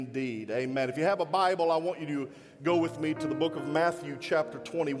Indeed. Amen. If you have a Bible, I want you to go with me to the book of Matthew chapter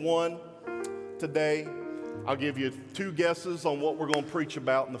 21 today. I'll give you two guesses on what we're going to preach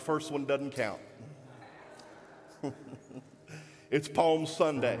about, and the first one doesn't count. It's Palm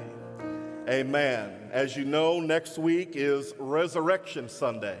Sunday. Amen. As you know, next week is Resurrection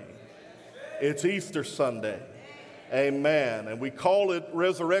Sunday. It's Easter Sunday. Amen. And we call it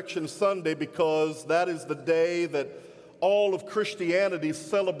Resurrection Sunday because that is the day that all of Christianity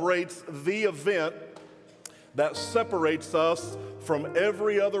celebrates the event that separates us from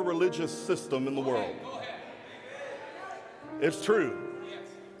every other religious system in the world. It's true.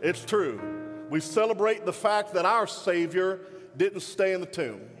 It's true. We celebrate the fact that our Savior didn't stay in the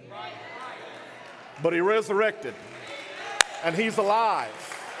tomb, but He resurrected, and He's alive.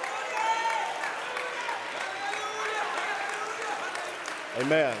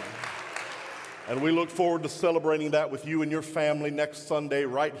 Amen. And we look forward to celebrating that with you and your family next Sunday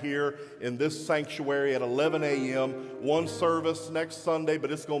right here in this sanctuary at 11 a.m. One service next Sunday,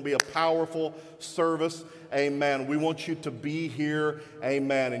 but it's going to be a powerful service. Amen. We want you to be here.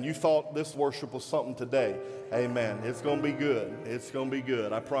 Amen. And you thought this worship was something today. Amen. It's going to be good. It's going to be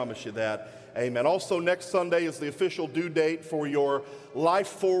good. I promise you that. Amen. Also, next Sunday is the official due date for your Life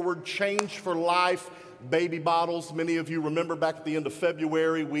Forward Change for Life baby bottles. Many of you remember back at the end of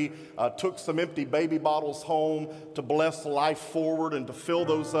February, we took some empty baby bottles home to bless Life Forward and to fill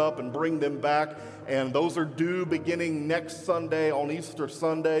those up and bring them back. And those are due beginning next Sunday on Easter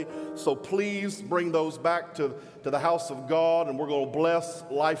Sunday. So please bring those back to the house of God, and we're going to bless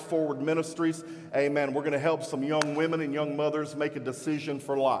Life Forward Ministries. Amen. We're going to help some young women and young mothers make a decision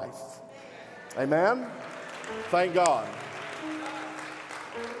for life. Amen. Thank God.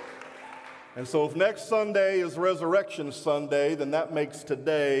 And so if next Sunday is Resurrection Sunday, then that makes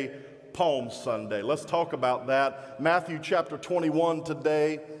today Palm Sunday. Let's talk about that. Matthew chapter 21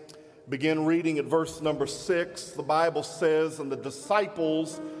 today, begin reading at verse number 6. The Bible says, "And the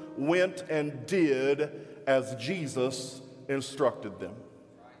disciples went and did as Jesus instructed them."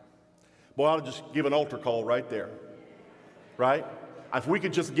 Boy, I'll just give an altar call right there. Right? If we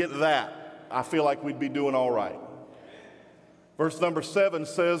could just get that, I feel like we'd be doing all right. Verse number 7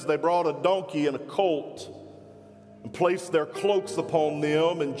 says, "They brought a donkey and a colt and placed their cloaks upon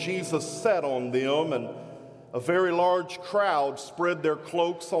them, and Jesus sat on them, and a very large crowd spread their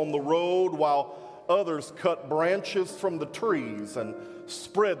cloaks on the road, while others cut branches from the trees and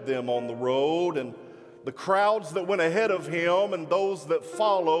spread them on the road. And the crowds that went ahead of Him and those that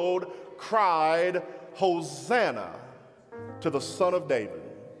followed cried, 'Hosanna to the Son of David.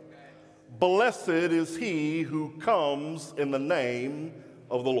 Blessed is He who comes in the name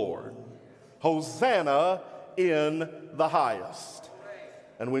of the Lord. Hosanna in the highest.'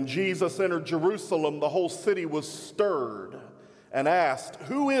 And when Jesus entered Jerusalem, the whole city was stirred and asked,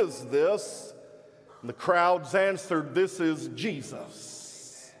 'Who is this?' And the crowds answered, 'This is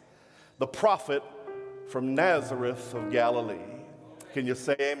Jesus, the prophet from Nazareth of Galilee.'" Can you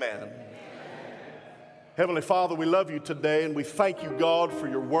say amen? Heavenly Father, we love You today, and we thank You, God, for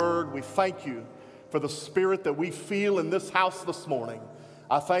Your word. We thank You for the spirit that we feel in this house this morning.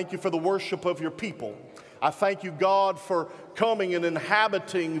 I thank You for the worship of Your people. I thank You, God, for coming and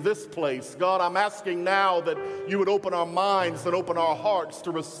inhabiting this place. God, I'm asking now that You would open our minds and open our hearts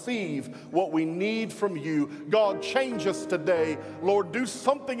to receive what we need from You. God, change us today. Lord, do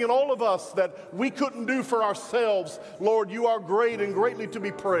something in all of us that we couldn't do for ourselves. Lord, You are great and greatly to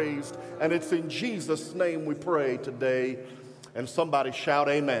be praised. And it's in Jesus' name we pray today. And somebody shout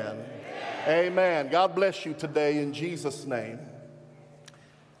amen. Amen. God bless you today in Jesus' name.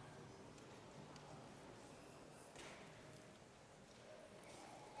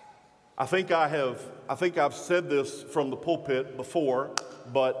 I think I've said this from the pulpit before,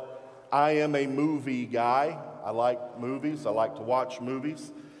 but I am a movie guy. I like movies. I like to watch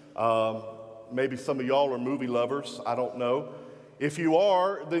movies. Maybe some of y'all are movie lovers. I don't know. If you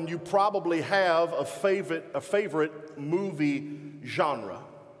are, then you probably have a favorite movie genre.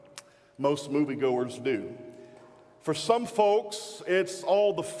 Most moviegoers do. For some folks, it's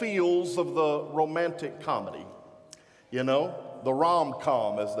all the feels of the romantic comedy. You know, the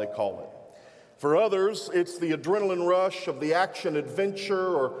rom-com, as they call it. For others, it's the adrenaline rush of the action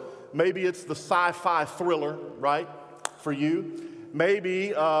adventure, or maybe it's the sci-fi thriller, right, for you.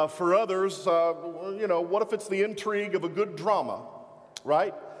 Maybe for others, what if it's the intrigue of a good drama,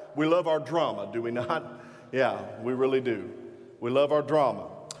 right? We love our drama, do we not? Yeah, we really do. We love our drama.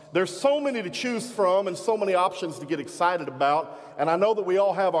 There's so many to choose from and so many options to get excited about. And I know that we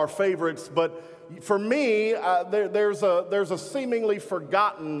all have our favorites, but for me, there's a seemingly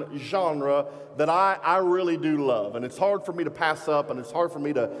forgotten genre that I really do love. And it's hard for me to pass up, and it's hard for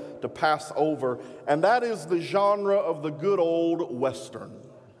me to pass over. And that is the genre of the good old Western.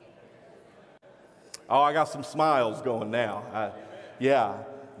 Oh, I got some smiles going now. Yeah.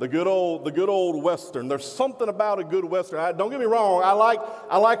 The good old Western. There's something about a good Western. Don't get me wrong, I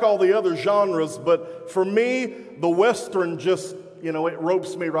like all the other genres, but for me, the Western just, it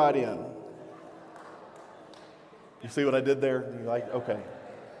ropes me right in. You see what I did there? You like, okay.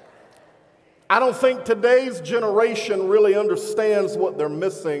 I don't think today's generation really understands what they're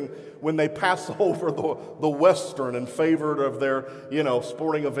missing when they pass over the Western in favor of their,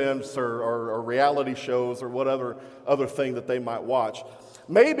 sporting events or reality shows or whatever other thing that they might watch.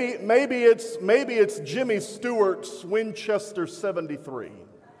 Maybe it's Jimmy Stewart's Winchester 73.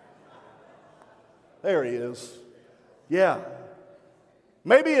 There he is. Yeah.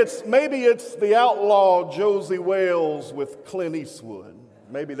 Maybe it's the outlaw Josie Wales with Clint Eastwood.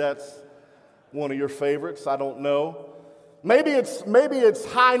 Maybe that's one of your favorites. I don't know. Maybe it's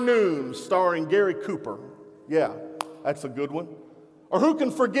High Noon starring Gary Cooper. Yeah, that's a good one. Or who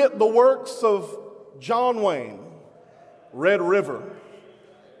can forget the works of John Wayne, Red River,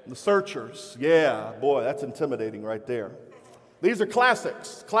 The Searchers. Yeah, boy, that's intimidating right there. These are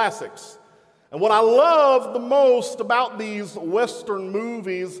classics. And what I love the most about these Western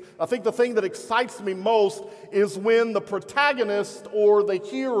movies, I think the thing that excites me most is when the protagonist or the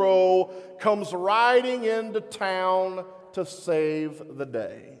hero comes riding into town to save the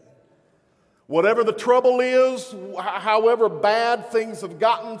day. Whatever the trouble is, however bad things have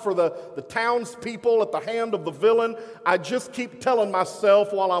gotten for the townspeople at the hand of the villain, I just keep telling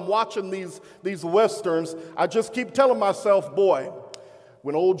myself while I'm watching these Westerns, I just keep telling myself, boy,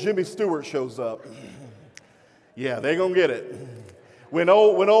 when old Jimmy Stewart shows up, yeah, they're going to get it. When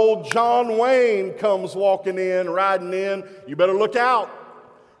old John Wayne comes walking in, riding in, you better look out.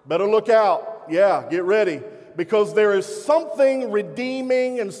 Better look out. Yeah, get ready. Because there is something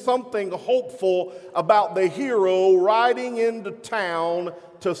redeeming and something hopeful about the hero riding into town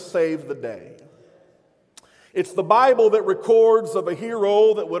to save the day. It's the Bible that records of a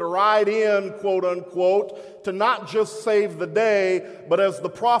hero that would ride in, quote unquote, to not just save the day, but as the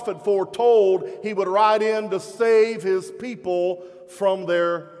prophet foretold, he would ride in to save his people from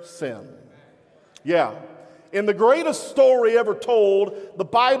their sin. Yeah. In the greatest story ever told, the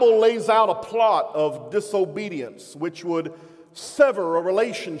Bible lays out a plot of disobedience which would sever a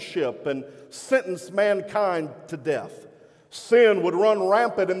relationship and sentence mankind to death. Sin would run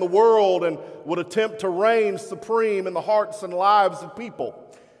rampant in the world and would attempt to reign supreme in the hearts and lives of people.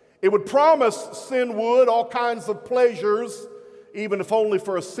 It would promise, sin would, all kinds of pleasures, even if only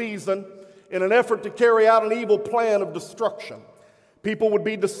for a season, in an effort to carry out an evil plan of destruction. People would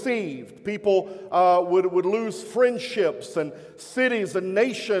be deceived. People would lose friendships, and cities and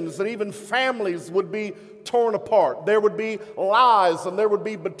nations and even families would be torn apart. There would be lies, and there would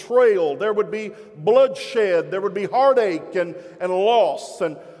be betrayal. There would be bloodshed. There would be heartache and loss.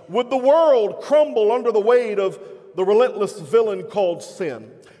 And would the world crumble under the weight of the relentless villain called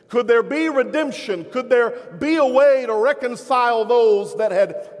sin? Could there be redemption? Could there be a way to reconcile those that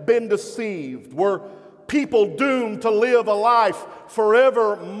had been deceived? Were people doomed to live a life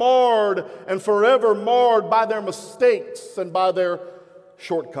forever marred by their mistakes and by their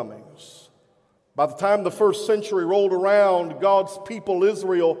shortcomings? By the time the first century rolled around, God's people,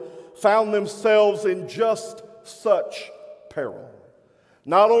 Israel, found themselves in just such peril.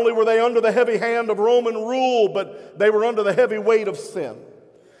 Not only were they under the heavy hand of Roman rule, but they were under the heavy weight of sin.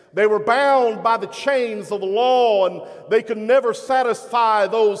 They were bound by the chains of the law, and they could never satisfy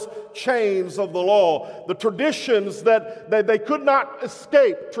those chains of the law. The traditions that they could not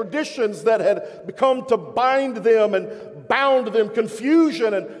escape, traditions that had become to bind them and bound them.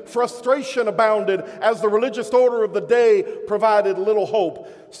 Confusion and frustration abounded as the religious order of the day provided little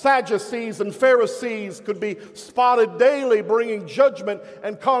hope. Sadducees and Pharisees could be spotted daily, bringing judgment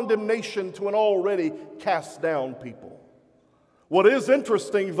and condemnation to an already cast down people. What is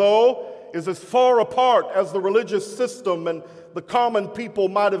interesting, though, is as far apart as the religious system and the common people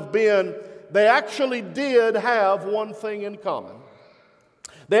might have been, they actually did have one thing in common.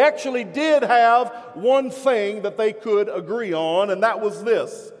 They actually did have one thing that they could agree on, and that was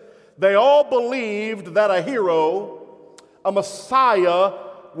this. They all believed that a hero, a Messiah,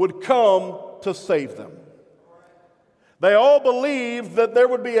 would come to save them. They all believed that there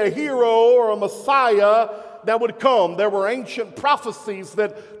would be a hero or a Messiah that would come. There were ancient prophecies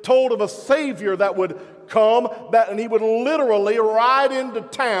that told of a Savior that would come, and he would literally ride into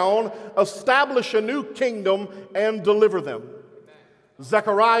town, establish a new kingdom, and deliver them.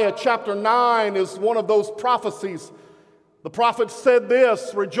 Zechariah chapter 9 is one of those prophecies. The prophet said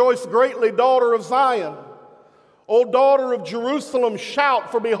this, "Rejoice greatly, daughter of Zion. O daughter of Jerusalem,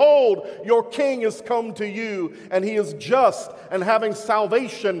 shout, for behold, your king is come to you, and he is just and having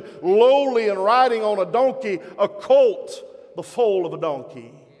salvation, lowly and riding on a donkey, a colt, the foal of a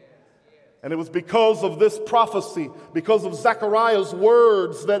donkey." And it was because of this prophecy, because of Zechariah's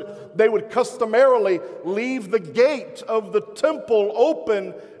words, that they would customarily leave the gate of the temple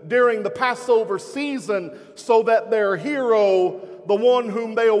open during the Passover season so that their hero, the one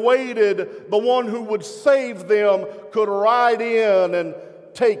whom they awaited, the one who would save them, could ride in and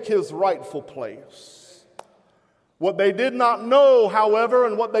take his rightful place. What they did not know, however,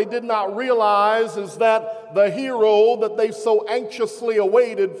 and what they did not realize is that the hero that they so anxiously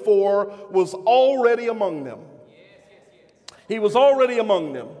awaited for was already among them. He was already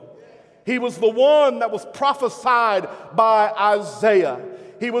among them. He was the one that was prophesied by Isaiah.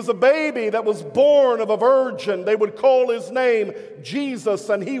 He was a baby that was born of a virgin. They would call his name Jesus,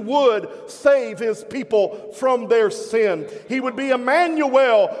 and he would save his people from their sin. He would be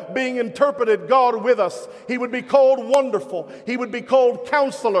Emmanuel, being interpreted God with us. He would be called Wonderful. He would be called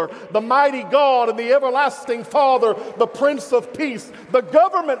Counselor, the Mighty God and the Everlasting Father, the Prince of Peace. The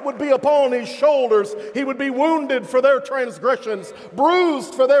government would be upon his shoulders. He would be wounded for their transgressions,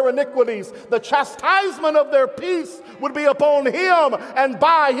 bruised for their iniquities. The chastisement of their peace would be upon him, and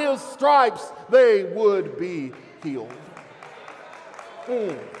by his stripes they would be healed.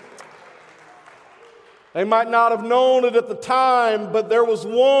 They might not have known it at the time, but there was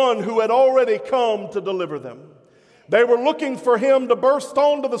one who had already come to deliver them. They were looking for him to burst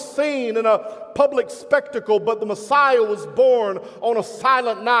onto the scene in a public spectacle, but the Messiah was born on a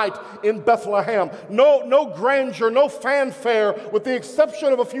silent night in Bethlehem. No grandeur, no fanfare, with the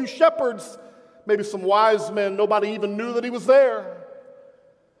exception of a few shepherds, maybe some wise men. Nobody even knew that he was there.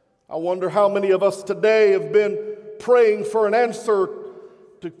 I wonder how many of us today have been praying for an answer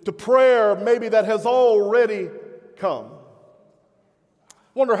to prayer maybe that has already come. I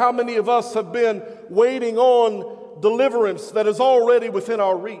wonder how many of us have been waiting on deliverance that is already within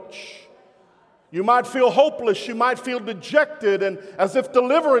our reach. You might feel hopeless, you might feel dejected, and as if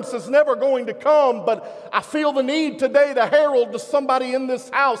deliverance is never going to come, but I feel the need today to herald to somebody in this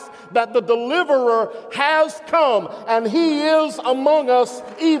house that the deliverer has come, and he is among us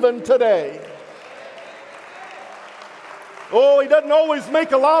even today. Oh, he doesn't always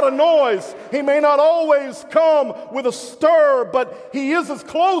make a lot of noise. He may not always come with a stir, but he is as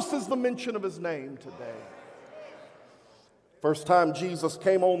close as the mention of his name today. First time Jesus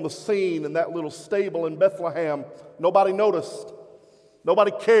came on the scene in that little stable in Bethlehem, nobody noticed.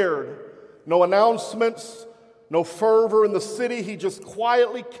 Nobody cared. No announcements, no fervor in the city. He just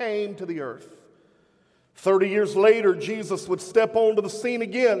quietly came to the earth. 30 years later, Jesus would step onto the scene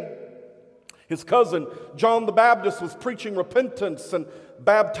again. His cousin, John the Baptist, was preaching repentance and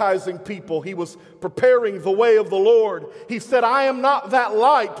baptizing people. He was preparing the way of the Lord. He said, "I am not that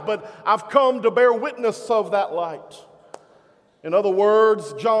light, but I've come to bear witness of that light." In other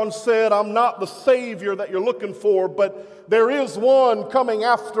words, John said, "I'm not the Savior that you're looking for, but there is one coming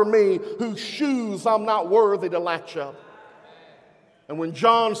after me whose shoes I'm not worthy to latch up." And when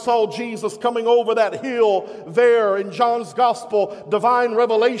John saw Jesus coming over that hill there in John's gospel, divine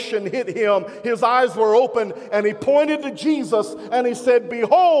revelation hit him. His eyes were open, and he pointed to Jesus, and he said,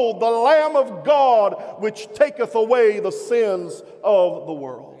 "Behold, the Lamb of God, which taketh away the sins of the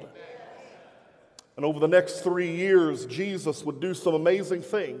world." And over the next 3 years, Jesus would do some amazing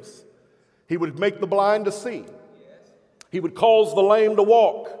things. He would make the blind to see. He would cause the lame to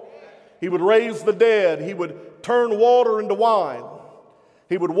walk. He would raise the dead. He would turn water into wine.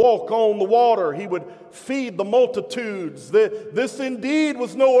 He would walk on the water. He would feed the multitudes. This indeed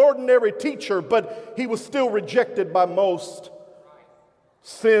was no ordinary teacher, but he was still rejected by most.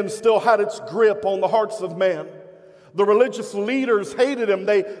 Sin still had its grip on the hearts of men. The religious leaders hated him.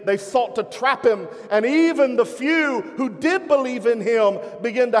 They sought to trap him. And even the few who did believe in him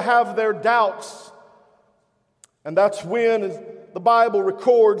began to have their doubts. And that's when the Bible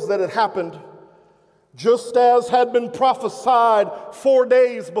records that it happened. Just as had been prophesied 4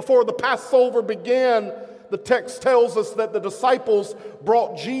 days before the Passover began, the text tells us that the disciples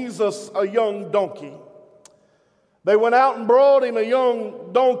brought Jesus a young donkey. They went out and brought him a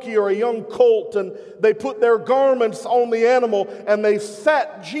young donkey or a young colt, and they put their garments on the animal, and they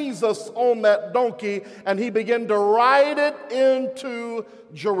sat Jesus on that donkey, and he began to ride it into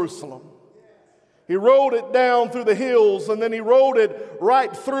Jerusalem. He rode it down through the hills, and then he rode it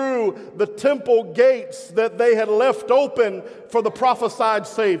right through the temple gates that they had left open for the prophesied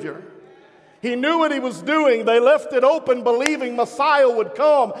Savior. He knew what he was doing. They left it open believing Messiah would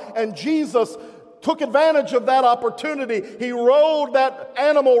come, and Jesus took advantage of that opportunity. He rode that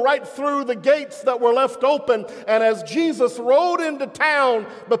animal right through the gates that were left open, and as Jesus rode into town,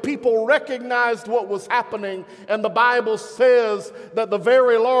 the people recognized what was happening, and the Bible says that the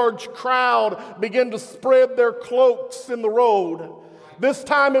very large crowd began to spread their cloaks in the road. This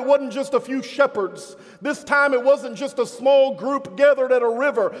time it wasn't just a few shepherds. This time it wasn't just a small group gathered at a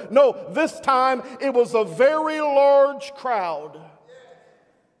river. No, this time it was a very large crowd.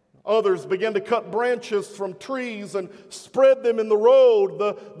 Others began to cut branches from trees and spread them in the road.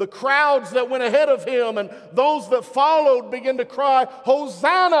 The crowds that went ahead of him and those that followed began to cry,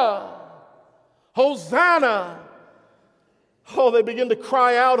 "Hosanna! Hosanna!" Oh, they began to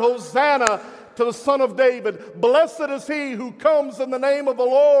cry out, "Hosanna to the Son of David. Blessed is he who comes in the name of the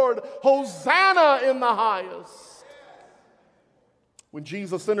Lord. Hosanna in the highest." When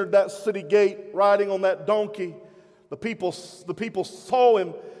Jesus entered that city gate riding on that donkey, the people saw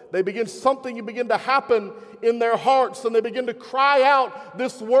him. Something began to happen in their hearts, and they began to cry out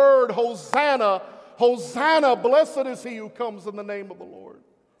this word, "Hosanna, Hosanna, blessed is he who comes in the name of the Lord."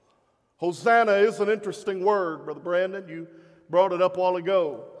 Hosanna is an interesting word, Brother Brandon. You brought it up a while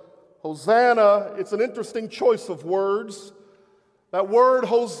ago. Hosanna, it's an interesting choice of words. That word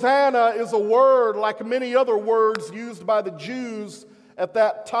Hosanna is a word like many other words used by the Jews at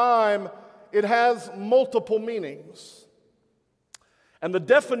that time. It has multiple meanings. And the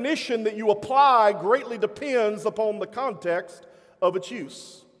definition that you apply greatly depends upon the context of its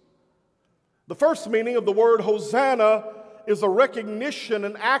use. The first meaning of the word Hosanna is a recognition,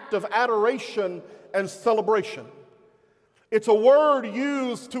 an act of adoration and celebration. It's a word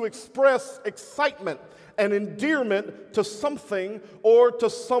used to express excitement and endearment to something or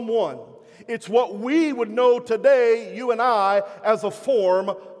to someone. It's what we would know today, you and I, as a form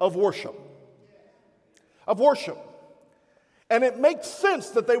of worship. Of worship. And it makes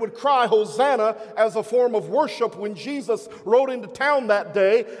sense that they would cry Hosanna as a form of worship when Jesus rode into town that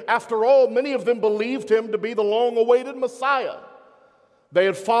day. After all, many of them believed him to be the long-awaited Messiah. They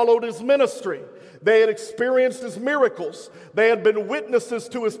had followed his ministry. They had experienced his miracles. They had been witnesses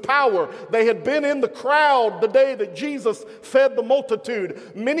to his power. They had been in the crowd the day that Jesus fed the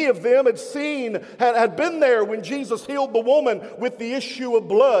multitude. Many of them had been there when Jesus healed the woman with the issue of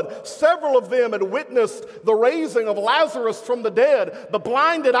blood. Several of them had witnessed the raising of Lazarus from the dead. The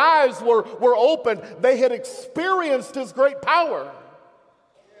blinded eyes were opened. They had experienced his great power.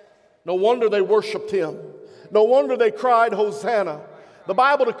 No wonder they worshiped him. No wonder they cried Hosanna. The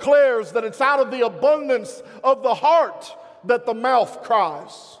Bible declares that it's out of the abundance of the heart that the mouth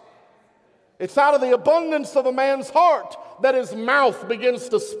cries. It's out of the abundance of a man's heart that his mouth begins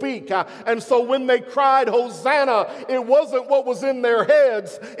to speak. And so when they cried Hosanna, it wasn't what was in their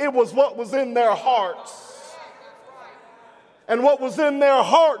heads, it was what was in their hearts. And what was in their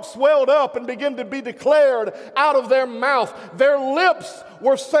hearts welled up and began to be declared out of their mouth. Their lips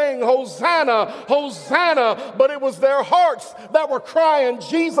were saying Hosanna, Hosanna, but it was their hearts that were crying,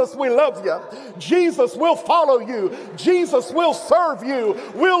 "Jesus, we love you. Jesus, we'll follow you. Jesus, we'll serve you.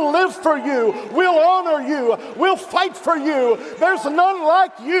 We'll live for you. We'll honor you. We'll fight for you. There's none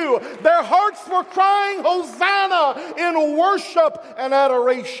like you." Their hearts were crying Hosanna in worship and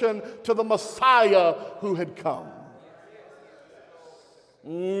adoration to the Messiah who had come.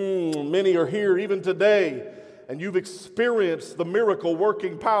 Many are here even today, and you've experienced the miracle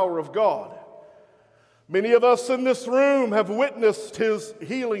working power of God. Many of us in this room have witnessed his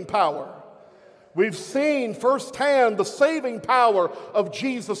healing power. We've seen firsthand the saving power of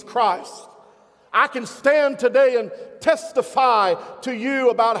Jesus Christ. I can stand today and testify to you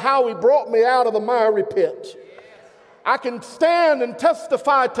about how he brought me out of the miry pit. I can stand and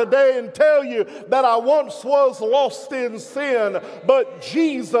testify today and tell you that I once was lost in sin, but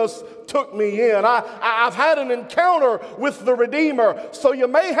Jesus took me in. I've had an encounter with the Redeemer, so you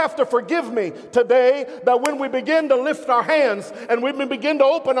may have to forgive me today that when we begin to lift our hands and when we begin to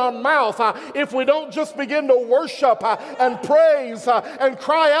open our mouth, if we don't just begin to worship and praise and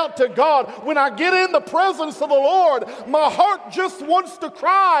cry out to God, when I get in the presence of the Lord, my heart just wants to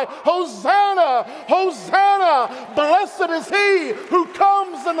cry, "Hosanna, Hosanna, blessed is he who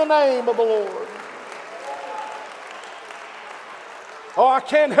comes in the name of the Lord." Oh, I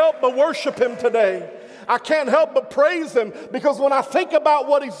can't help but worship him today. I can't help but praise Him, because when I think about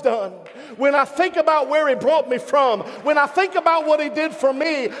what He's done, when I think about where He brought me from, when I think about what He did for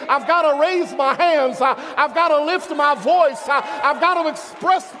me, I've got to raise my hands. I've got to lift my voice. I've got to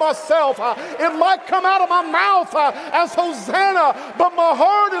express myself. It might come out of my mouth as Hosanna, but my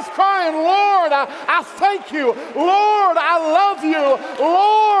heart is crying, Lord, I thank you. Lord, I love you.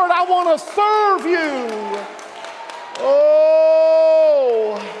 Lord, I want to serve you.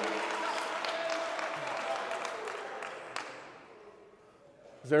 Oh.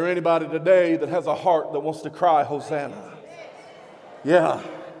 Is there anybody today that has a heart that wants to cry, Hosanna? Yeah.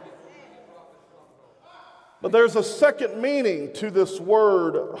 But there's a second meaning to this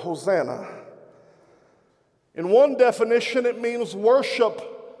word, Hosanna. In one definition, it means worship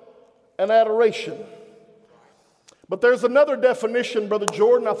and adoration. But there's another definition, Brother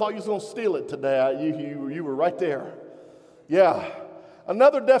Jordan. I thought you was going to steal it today. You were right there. Yeah.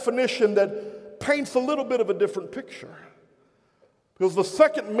 Another definition that paints a little bit of a different picture. Because the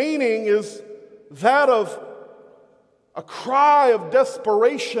second meaning is that of a cry of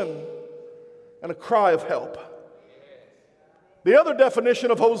desperation and a cry of help. The other definition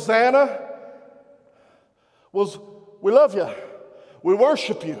of Hosanna was, we love you, we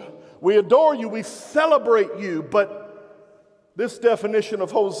worship you, we adore you, we celebrate you. But this definition of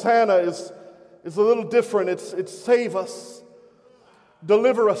Hosanna is a little different. It's save us,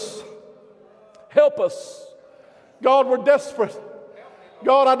 deliver us, help us. God, we're desperate.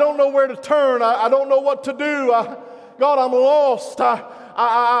 God, I don't know where to turn. I don't know what to do. God, I'm lost.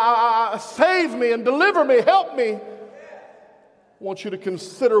 Save me and deliver me. Help me. I want you to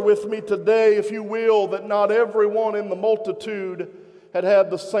consider with me today, if you will, that not everyone in the multitude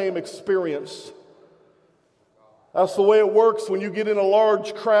had the same experience. That's the way it works when you get in a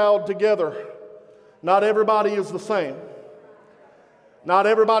large crowd together. Not everybody is the same. Not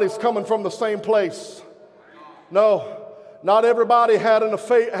everybody's coming from the same place. No. Not everybody had a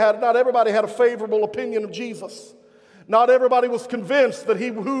favorable opinion of Jesus. Not everybody was convinced that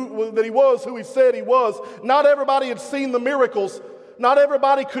he was who he said he was. Not everybody had seen the miracles. Not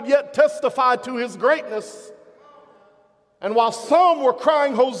everybody could yet testify to his greatness. And while some were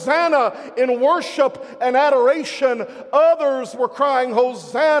crying Hosanna in worship and adoration, others were crying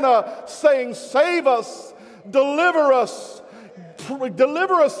Hosanna, saying, save us, deliver us.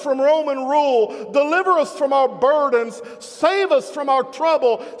 Deliver us from Roman rule. Deliver us from our burdens. Save us from our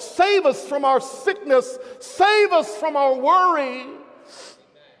trouble. Save us from our sickness. Save us from our worry.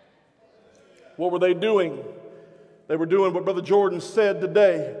 What were they doing? They were doing what Brother Jordan said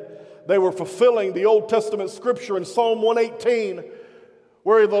today. They were fulfilling the Old Testament scripture in Psalm 118,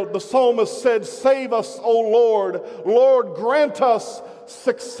 where the psalmist said, save us, O Lord. Lord, grant us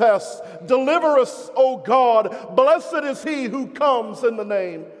success. Deliver us, O God. Blessed is he who comes in the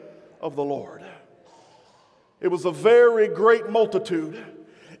name of the Lord. It was a very great multitude.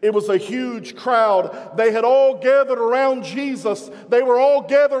 It was a huge crowd. They had all gathered around Jesus. They were all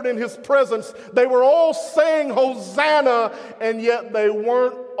gathered in his presence. They were all saying Hosanna, and yet they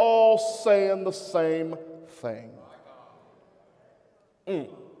weren't all saying the same thing.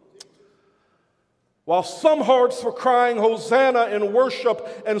 While some hearts were crying Hosanna in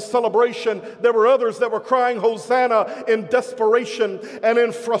worship and celebration, there were others that were crying Hosanna in desperation and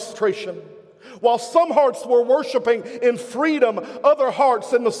in frustration. While some hearts were worshiping in freedom, other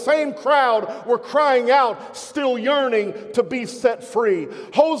hearts in the same crowd were crying out, still yearning to be set free.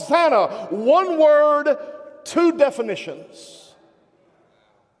 Hosanna, one word, two definitions.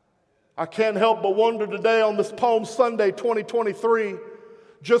 I can't help but wonder today on this Palm Sunday 2023,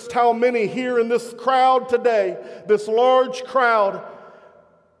 just how many here in this crowd today, this large crowd,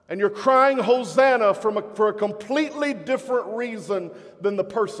 and you're crying Hosanna for a completely different reason than the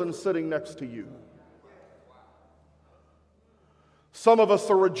person sitting next to you. Some of us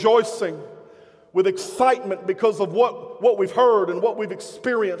are rejoicing with excitement because of what we've heard and what we've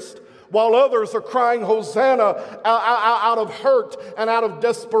experienced, while others are crying Hosanna out of hurt and out of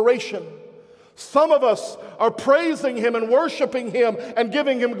desperation. Some of us are praising him and worshiping him and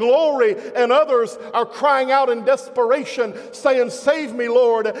giving him glory, and others are crying out in desperation, saying, save me,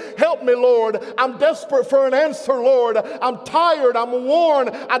 Lord, help me, Lord, I'm desperate for an answer, Lord, I'm tired, I'm worn,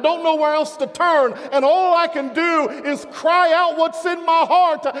 I don't know where else to turn, and all I can do is cry out what's in my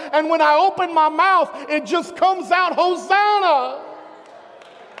heart, and when I open my mouth, it just comes out, Hosanna.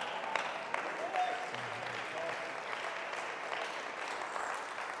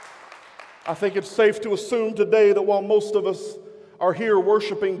 I think it's safe to assume today that while most of us are here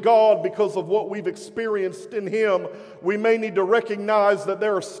worshiping God because of what we've experienced in him, we may need to recognize that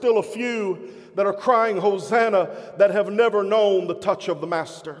there are still a few that are crying Hosanna that have never known the touch of the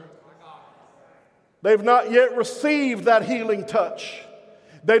Master. They've not yet received that healing touch.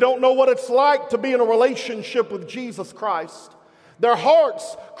 They don't know what it's like to be in a relationship with Jesus Christ. Their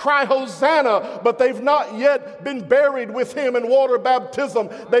hearts cry Hosanna, but they've not yet been buried with him in water baptism.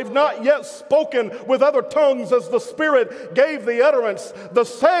 They've not yet spoken with other tongues as the Spirit gave the utterance. The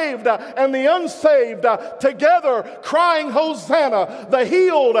saved and the unsaved together crying Hosanna. The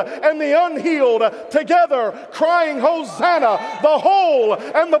healed and the unhealed together crying Hosanna. The whole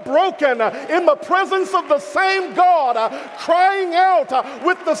and the broken in the presence of the same God crying out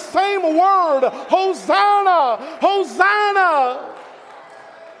with the same word, Hosanna, Hosanna.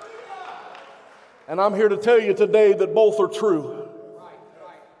 And I'm here to tell you today that both are true.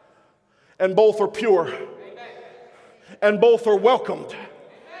 And both are pure. And both are welcomed.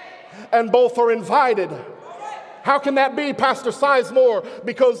 And both are invited. How can that be, Pastor Sizemore?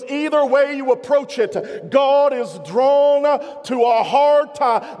 Because either way you approach it, God is drawn to a heart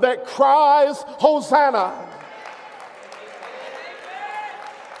that cries, Hosanna.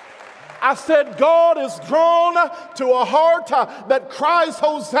 I said God is drawn to a heart that cries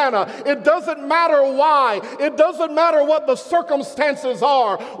Hosanna. It doesn't matter why. It doesn't matter what the circumstances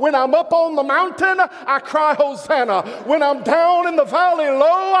are. When I'm up on the mountain, I cry Hosanna. When I'm down in the valley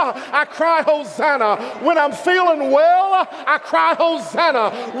low, I cry Hosanna. When I'm feeling well, I cry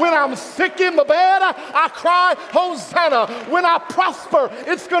Hosanna. When I'm sick in the bed, I cry Hosanna. When I prosper,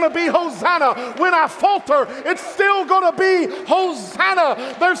 it's going to be Hosanna. When I falter, it's still going to be Hosanna.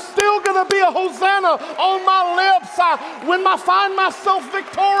 There's still going to be a Hosanna on my lips. When I find myself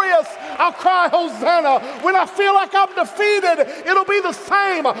victorious, I'll cry Hosanna. When I feel like I'm defeated, it'll be the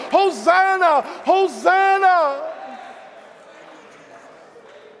same. Hosanna, Hosanna.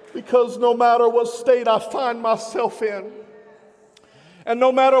 Because no matter what state I find myself in, and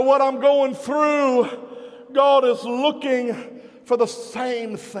no matter what I'm going through, God is looking for the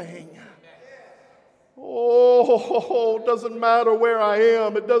same thing. Oh, it doesn't matter where I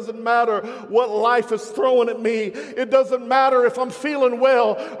am. It doesn't matter what life is throwing at me. It doesn't matter if I'm feeling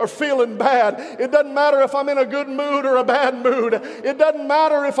well or feeling bad. It doesn't matter if I'm in a good mood or a bad mood. It doesn't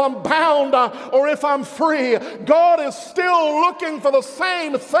matter if I'm bound or if I'm free. God is still looking for the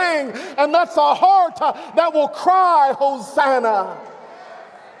same thing, and that's a heart that will cry, Hosanna.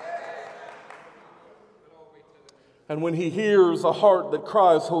 And when he hears a heart that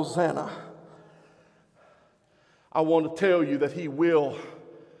cries, Hosanna, I want to tell you that he will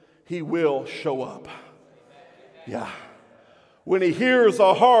show up. Yeah. When he hears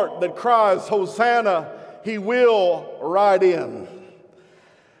a heart that cries, Hosanna, he will ride in.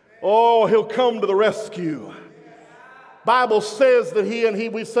 Oh, he'll come to the rescue. Bible says that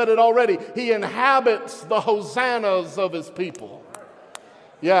we said it already, he inhabits the hosannas of his people.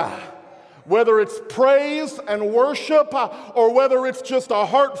 Yeah. Whether it's praise and worship or whether it's just a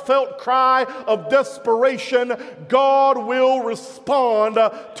heartfelt cry of desperation, God will respond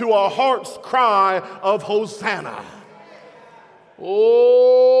to a heart's cry of Hosanna.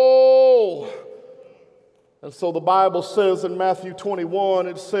 Oh! And so the Bible says in Matthew 21,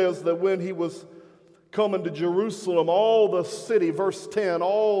 it says that when he was coming to Jerusalem, all the city, verse 10,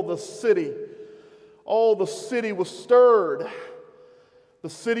 all the city was stirred. The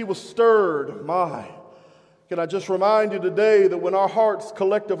city was stirred. My, can I just remind you today that when our hearts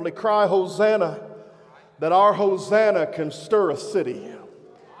collectively cry Hosanna, that our Hosanna can stir a city.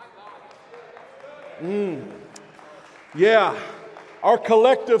 Yeah, our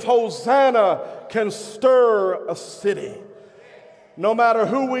collective Hosanna can stir a city. No matter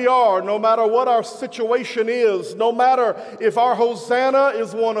who we are, no matter what our situation is, no matter if our Hosanna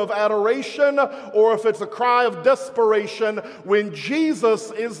is one of adoration or if it's a cry of desperation, when Jesus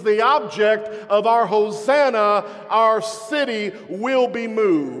is the object of our Hosanna, our city will be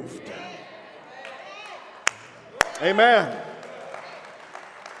moved. Amen.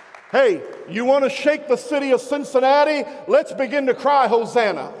 Hey, you want to shake the city of Cincinnati? Let's begin to cry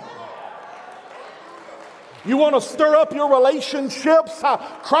Hosanna. You want to stir up your relationships?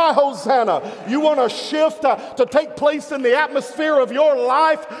 Cry Hosanna. You want a shift to take place in the atmosphere of your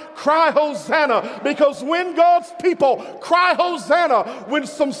life? Cry Hosanna. Because when God's people cry Hosanna, when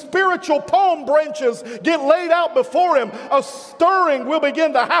some spiritual palm branches get laid out before him, a stirring will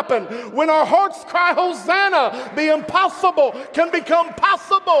begin to happen. When our hearts cry Hosanna, the impossible can become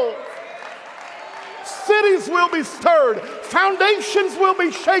possible. Cities will be stirred. Foundations will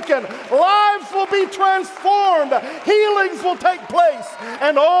be shaken. Lives will be transformed. Healings will take place.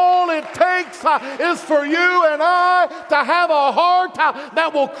 And all it takes is for you and I to have a heart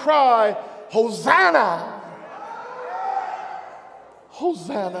that will cry, Hosanna.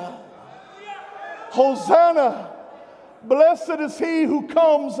 Hosanna. Hosanna. Blessed is he who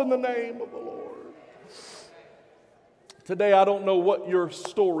comes in the name of the Lord. Today, I don't know what your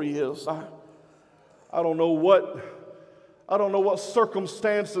story is. I don't know what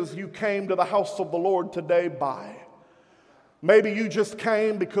circumstances you came to the house of the Lord today by. Maybe you just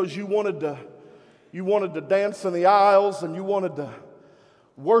came because you wanted to dance in the aisles, and you wanted to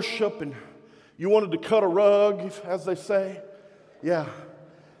worship, and you wanted to cut a rug, as they say. Yeah.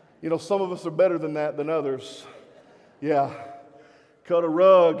 You know, some of us are better than that than others. Yeah. Cut a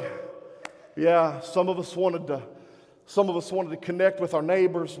rug. Yeah. Some of us wanted to connect with our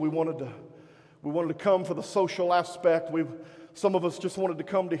neighbors. We wanted to come for the social aspect. Some of us just wanted to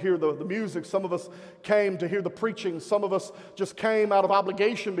come to hear the music. Some of us came to hear the preaching. Some of us just came out of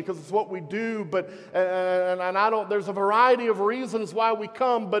obligation because it's what we do. There's a variety of reasons why we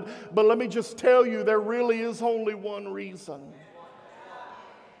come, but let me just tell you, there really is only one reason.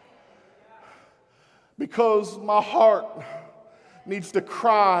 Because my heart needs to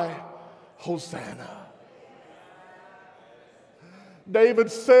cry, Hosanna.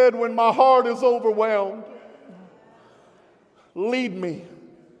 David said, when my heart is overwhelmed, lead me.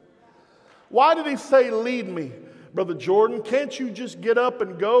 Why did he say lead me? Brother Jordan, can't you just get up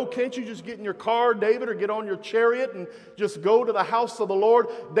and go? Can't you just get in your car, David, or get on your chariot and just go to the house of the Lord?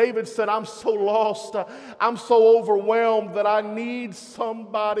 David said, I'm so lost. I'm so overwhelmed that I need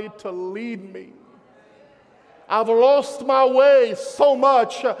somebody to lead me. I've lost my way so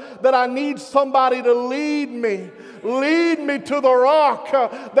much that I need somebody to lead me. Lead me to the rock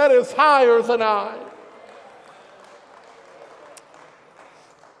that is higher than I.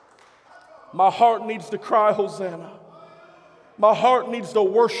 My heart needs to cry, Hosanna. My heart needs to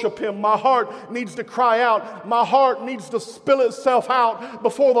worship Him. My heart needs to cry out. My heart needs to spill itself out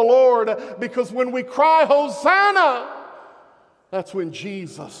before the Lord, because when we cry, Hosanna, that's when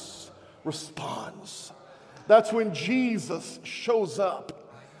Jesus responds. That's when Jesus shows up.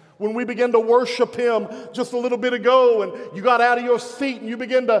 When we begin to worship Him just a little bit ago, and you got out of your seat and you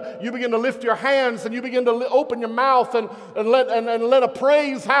begin to lift your hands and you begin to open your mouth and let a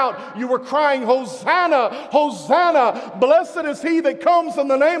praise out. You were crying, Hosanna, Hosanna, blessed is he that comes in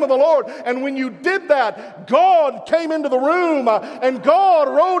the name of the Lord. And when you did that, God came into the room and God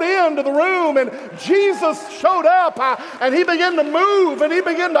rode into the room, and Jesus showed up and He began to move and He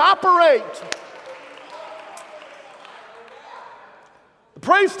began to operate.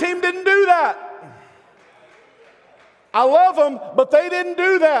 Praise team didn't do that. I love them, but they didn't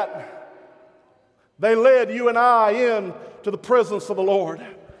do that. They led you and I in to the presence of the Lord.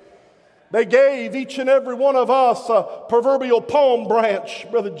 They gave each and every one of us a proverbial palm branch,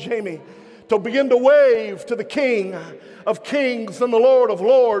 Brother Jamie, to begin to wave to the King of Kings and the Lord of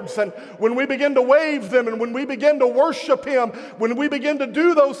Lords. And when we begin to wave them, and when we begin to worship Him, when we begin to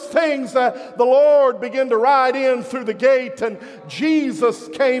do those things, the Lord began to ride in through the gate, and Jesus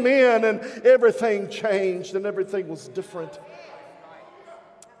came in, and everything changed and everything was different.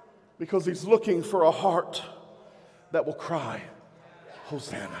 Because He's looking for a heart that will cry,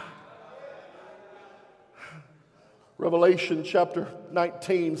 Hosanna. Revelation chapter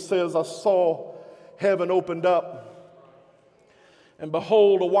 19 says, I saw heaven opened up, and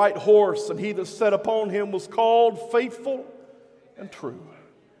behold, a white horse, and he that sat upon him was called Faithful and True.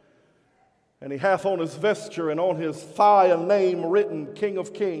 And he hath on his vesture and on his thigh a name written, King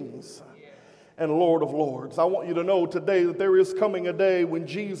of Kings and Lord of Lords. I want you to know today that there is coming a day when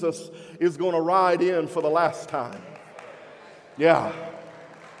Jesus is going to ride in for the last time. Yeah.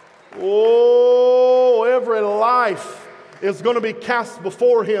 Oh, every life is going to be cast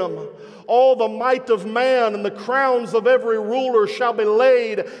before Him. All the might of man and the crowns of every ruler shall be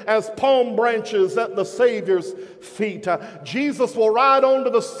laid as palm branches at the Savior's feet. Jesus will ride onto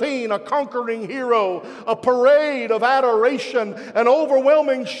the scene, a conquering hero, a parade of adoration, an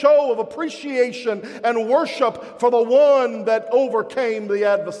overwhelming show of appreciation and worship for the one that overcame the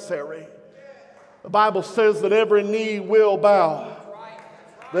adversary. The Bible says that every knee will bow,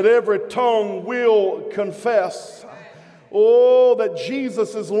 that every tongue will confess, oh, that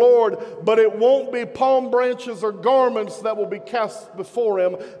Jesus is Lord. But it won't be palm branches or garments that will be cast before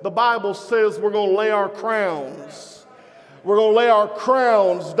Him. The Bible says we're going to lay our crowns. We're going to lay our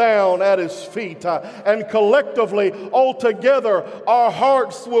crowns down at His feet. And collectively, all together, our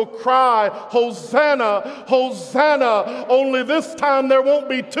hearts will cry, Hosanna, Hosanna. Only this time there won't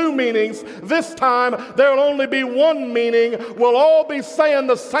be two meanings. This time there'll only be one meaning. We'll all be saying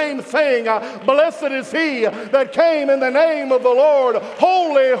the same thing. Blessed is He that came in the name of the Lord.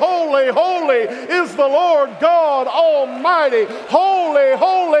 Holy, holy, holy is the Lord God Almighty. Holy,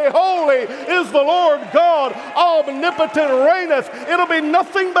 holy, holy is the Lord God omnipotent. reigneth. It'll be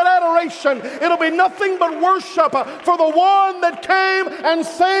nothing but adoration. It'll be nothing but worship for the one that came and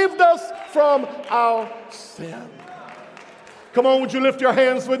saved us from our sin. Come on, would you lift your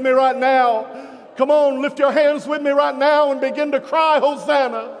hands with me right now? Come on, lift your hands with me right now and begin to cry,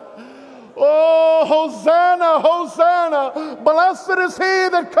 Hosanna. Oh, Hosanna, Hosanna. Blessed is he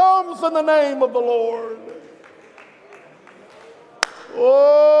that comes in the name of the Lord.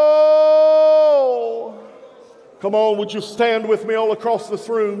 Oh, come on, would you stand with me all across this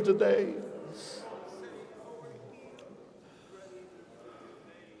room today?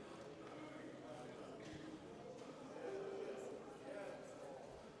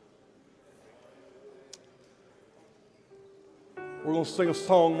 We're going to sing a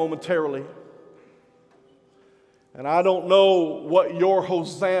song momentarily. And I don't know what your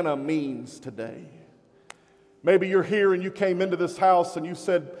Hosanna means today. Maybe you're here and you came into this house and you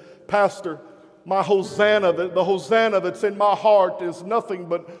said, Pastor, my Hosanna, the Hosanna that's in my heart is nothing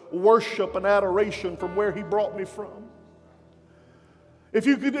but worship and adoration from where he brought me from. If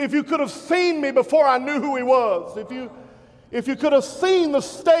you could have seen me before I knew who he was, if you could have seen the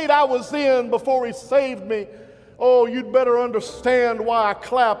state I was in before he saved me, oh, you'd better understand why I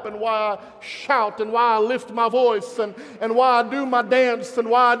clap and why I shout and why I lift my voice and why I do my dance and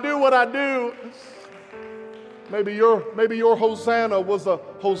why I do what I do. Maybe your Hosanna was a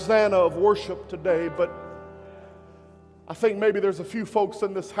Hosanna of worship today, but I think maybe there's a few folks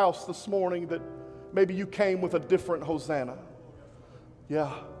in this house this morning that maybe you came with a different Hosanna.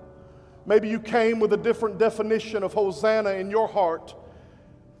 Yeah. Maybe you came with a different definition of Hosanna in your heart.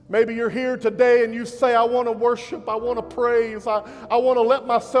 Maybe you're here today and you say, I want to worship, I want to praise, I want to let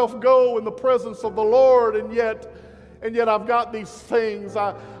myself go in the presence of the Lord, and yet I've got these things.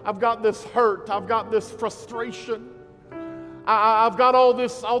 I've got this hurt. I've got this frustration. I've got all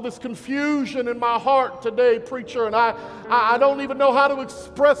this confusion in my heart today, preacher, and I don't even know how to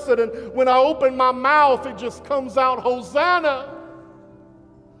express it. And when I open my mouth, it just comes out, Hosanna.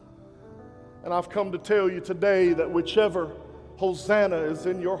 And I've come to tell you today that whichever Hosanna is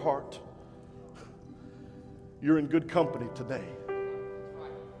in your heart, you're in good company today.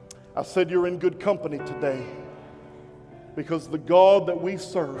 I said you're in good company today. Because the God that we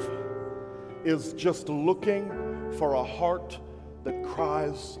serve is just looking for a heart that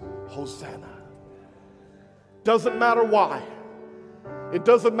cries, Hosanna. Doesn't matter why. It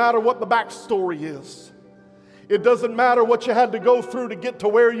doesn't matter what the backstory is. It doesn't matter what you had to go through to get to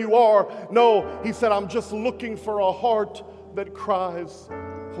where you are. No, he said, I'm just looking for a heart that cries,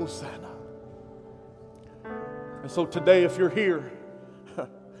 Hosanna. And so today, if you're here,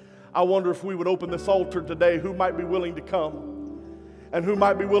 I wonder if we would open this altar today, who might be willing to come and who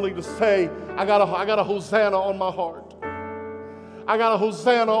might be willing to say, I got a Hosanna on my heart. I got a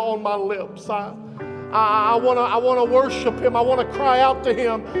Hosanna on my lips. I want to worship him. I want to cry out to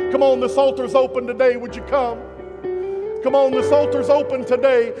him. Come on, this altar's open today. Would you come? Come on, this altar's open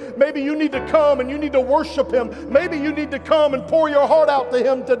today. Maybe you need to come and you need to worship him. Maybe you need to come and pour your heart out to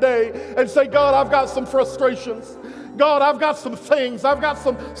him today and say, God, I've got some frustrations. God, I've got some things. I've got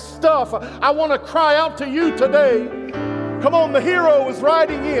some stuff. I want to cry out to you today. Come on, the hero is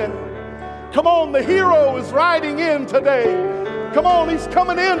riding in. Come on, the hero is riding in today. Come on, he's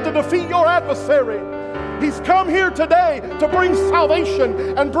coming in to defeat your adversary. He's come here today to bring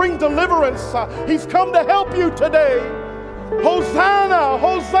salvation and bring deliverance. He's come to help you today. Hosanna,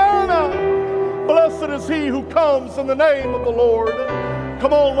 Hosanna. Blessed is he who comes in the name of the Lord.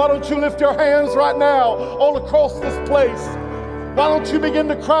 Come on, why don't you lift your hands right now all across this place? Why don't you begin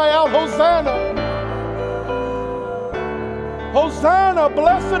to cry out, Hosanna? Hosanna,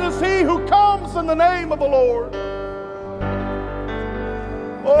 blessed is he who comes in the name of the Lord.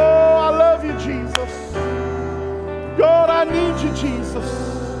 Oh, I love you, Jesus. God, I need you, Jesus.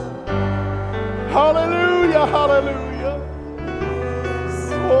 Hallelujah, hallelujah.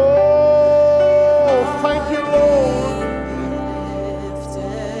 Oh, thank you, Lord.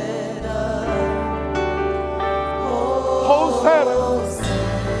 Hosanna.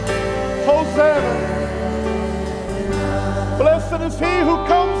 Hosanna. Blessed is he who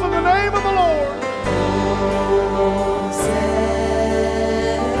comes in the name of the Lord.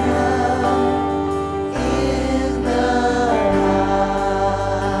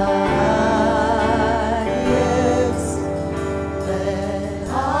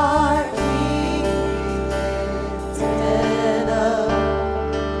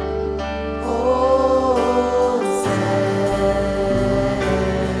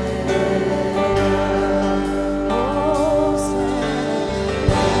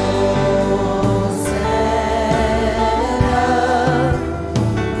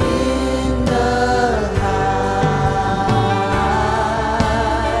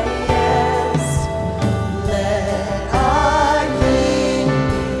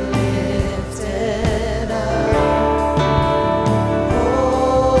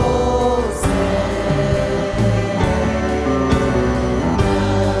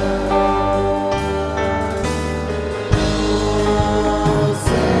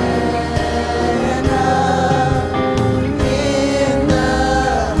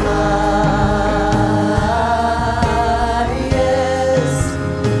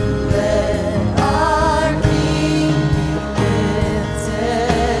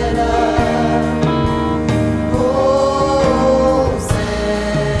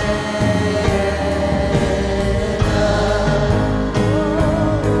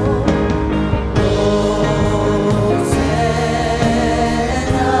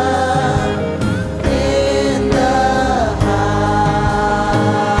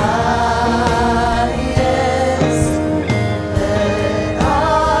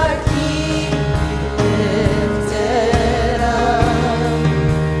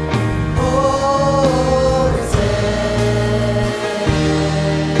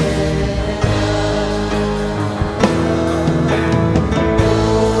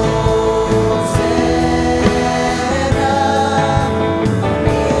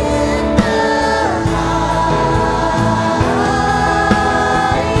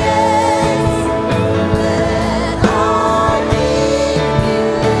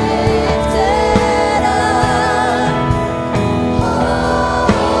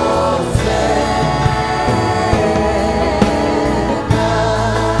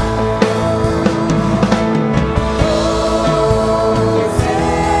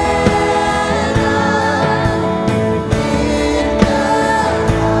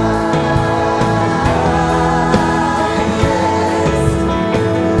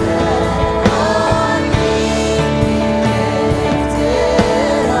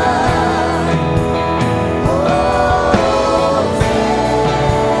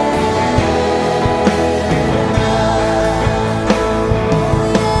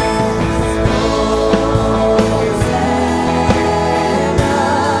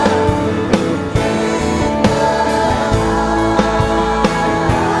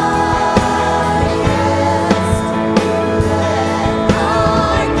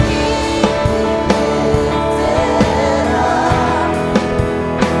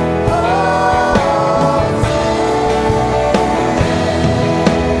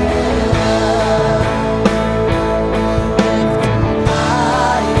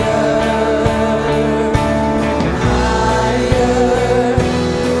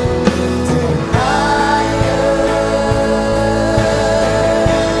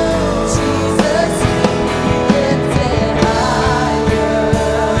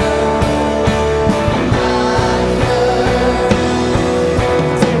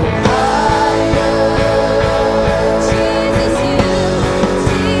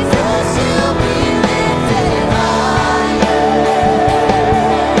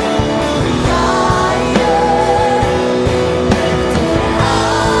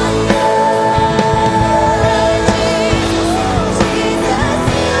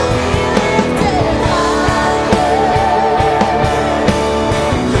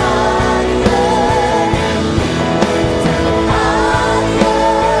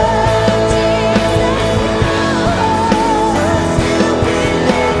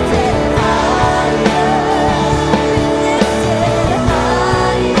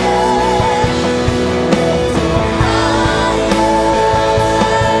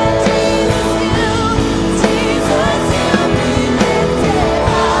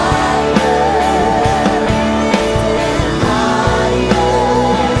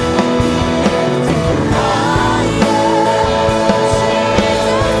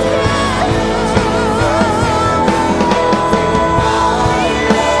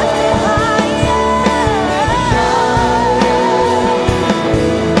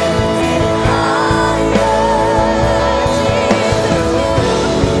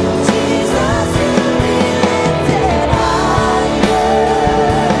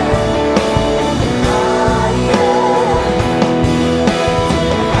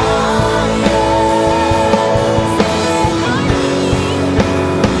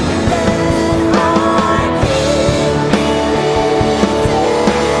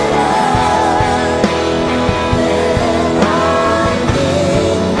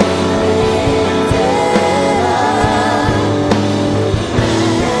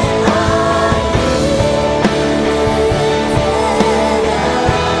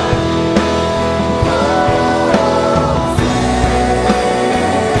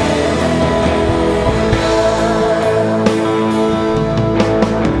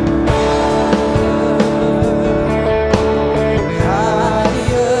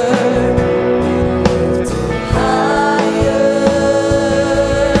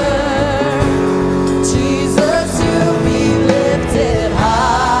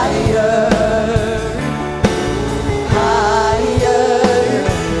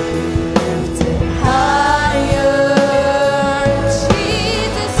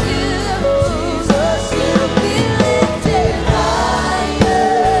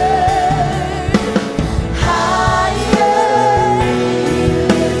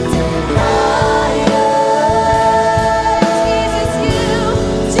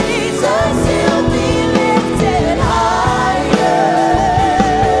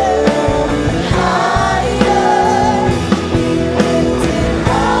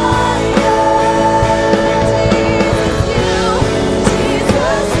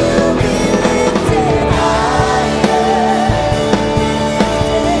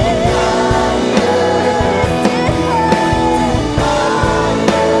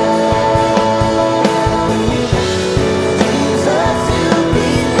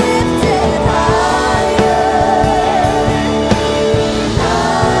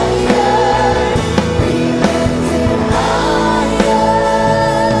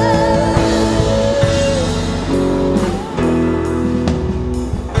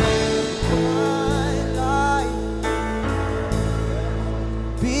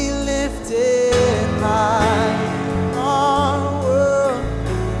 high in our world.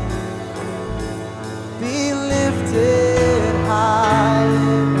 Be lifted high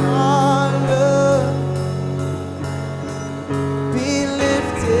in our love. Be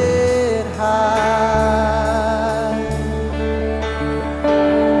lifted high.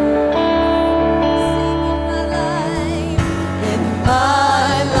 In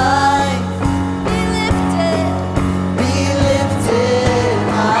my life, be lifted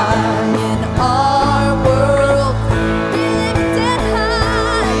high in our world.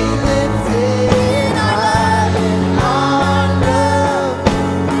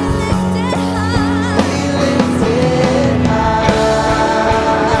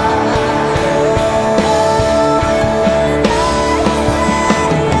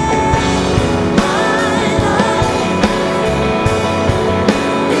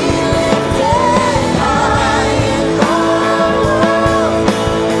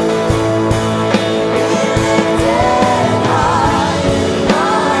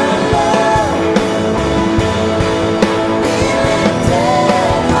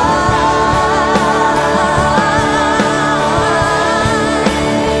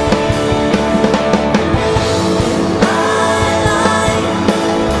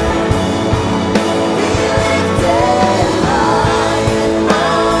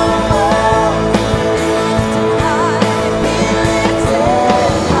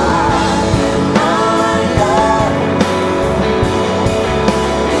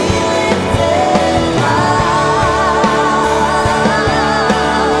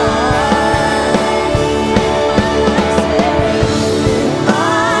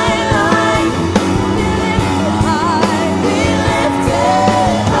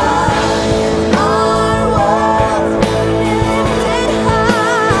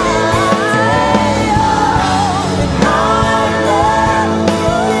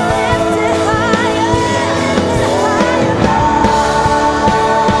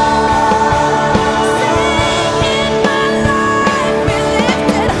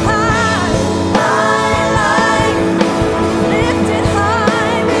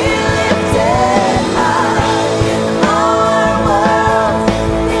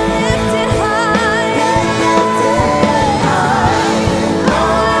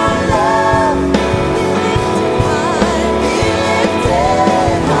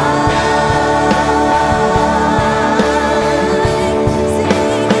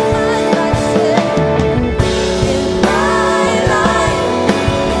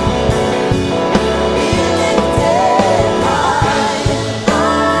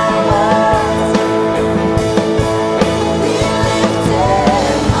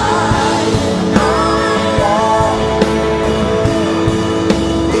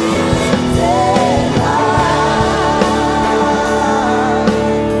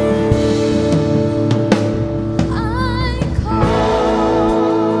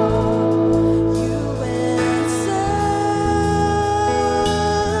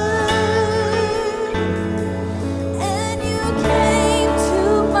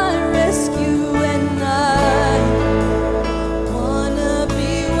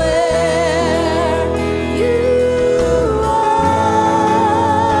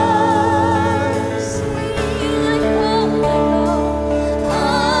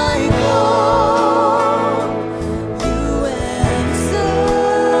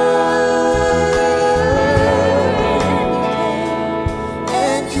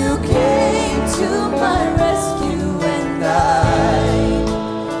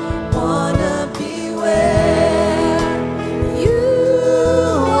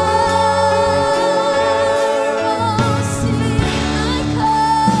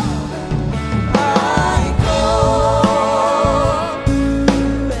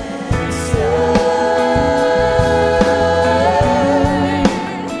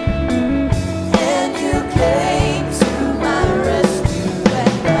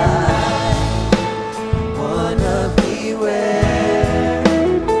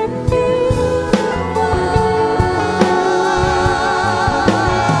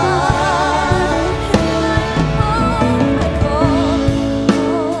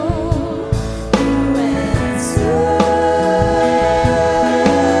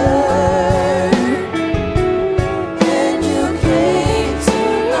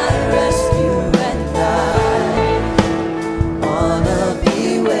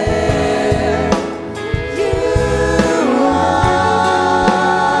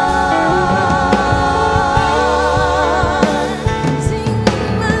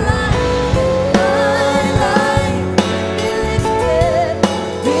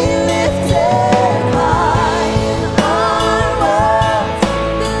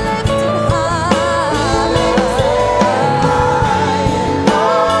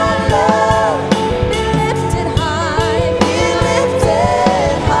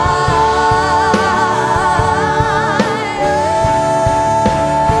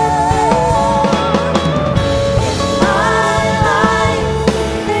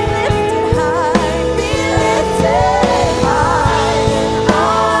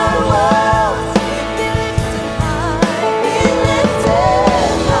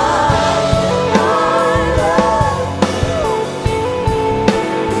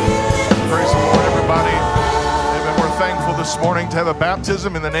 have a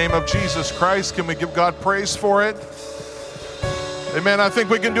baptism in the name of Jesus Christ. Can we give God praise for it? Amen. I think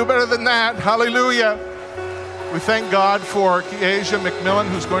we can do better than that. Hallelujah. We thank God for Keasia McMillan,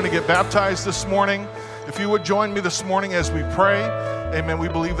 who's going to get baptized this morning. If you would join me this morning as we pray. Amen. We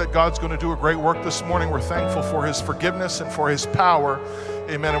believe that God's going to do a great work this morning. We're thankful for his forgiveness and for his power.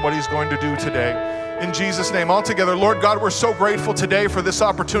 Amen. And what he's going to do today. In Jesus' name, all together. Lord God, we're so grateful today for this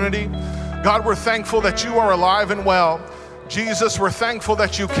opportunity. God, we're thankful that you are alive and well. Jesus, we're thankful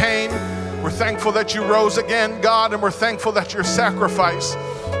that you came. We're thankful that you rose again, God, and we're thankful that your sacrifice,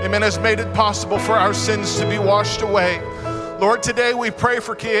 amen, has made it possible for our sins to be washed away. Lord, today we pray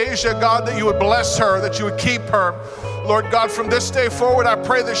for Keasia, God, that you would bless her, that you would keep her. Lord God, from this day forward, I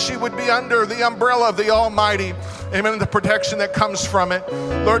pray that she would be under the umbrella of the Almighty, amen, and the protection that comes from it.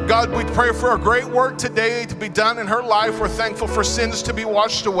 Lord God, we pray for a great work today to be done in her life. We're thankful for sins to be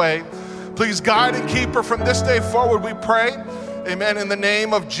washed away. Please guide and keep her from this day forward, we pray. Amen, in the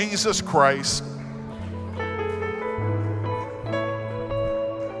name of Jesus Christ.